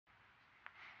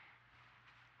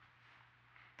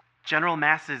General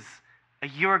Masses, a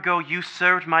year ago you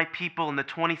served my people in the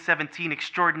 2017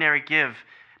 Extraordinary Give.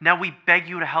 Now we beg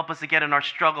you to help us again in our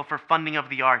struggle for funding of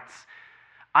the arts.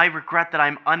 I regret that I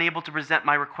am unable to present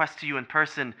my request to you in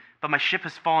person, but my ship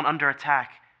has fallen under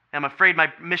attack, and I'm afraid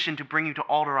my mission to bring you to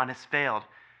Alderaan has failed.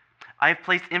 I have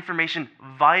placed information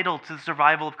vital to the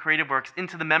survival of Creative Works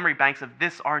into the memory banks of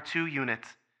this R2 unit.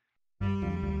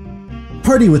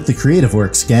 Party with the Creative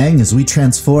Works gang as we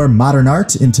transform modern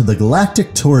art into the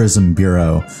Galactic Tourism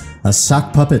Bureau, a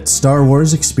sock puppet Star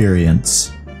Wars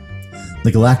experience.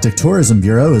 The Galactic Tourism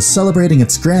Bureau is celebrating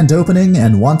its grand opening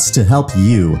and wants to help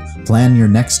you plan your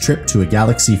next trip to a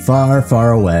galaxy far,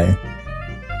 far away.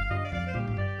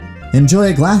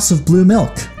 Enjoy a glass of blue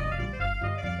milk.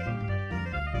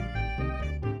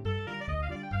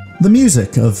 The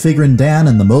music of Figrin Dan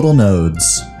and the Modal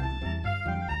nodes.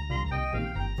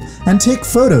 And take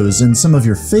photos in some of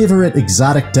your favorite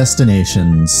exotic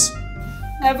destinations.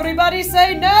 Everybody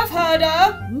say nerf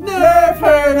herder! Nerf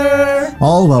herder!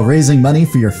 All while raising money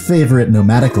for your favorite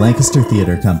nomadic Lancaster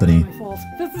theater company.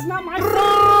 This is not my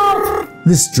fault!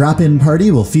 This drop-in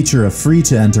party will feature a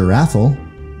free-to-enter raffle.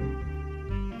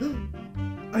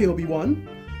 I Obi-Wan!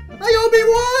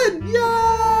 I Obi-Wan!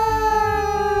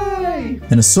 Yay!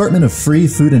 An assortment of free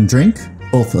food and drink,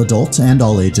 both adult and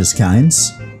all ages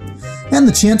kinds. And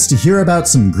the chance to hear about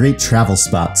some great travel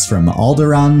spots from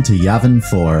Alderaan to Yavin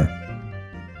 4.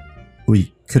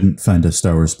 We couldn't find a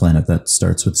Star Wars planet that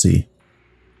starts with C.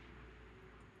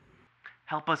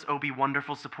 Help us, Obi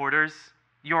wonderful supporters.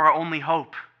 You're our only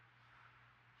hope.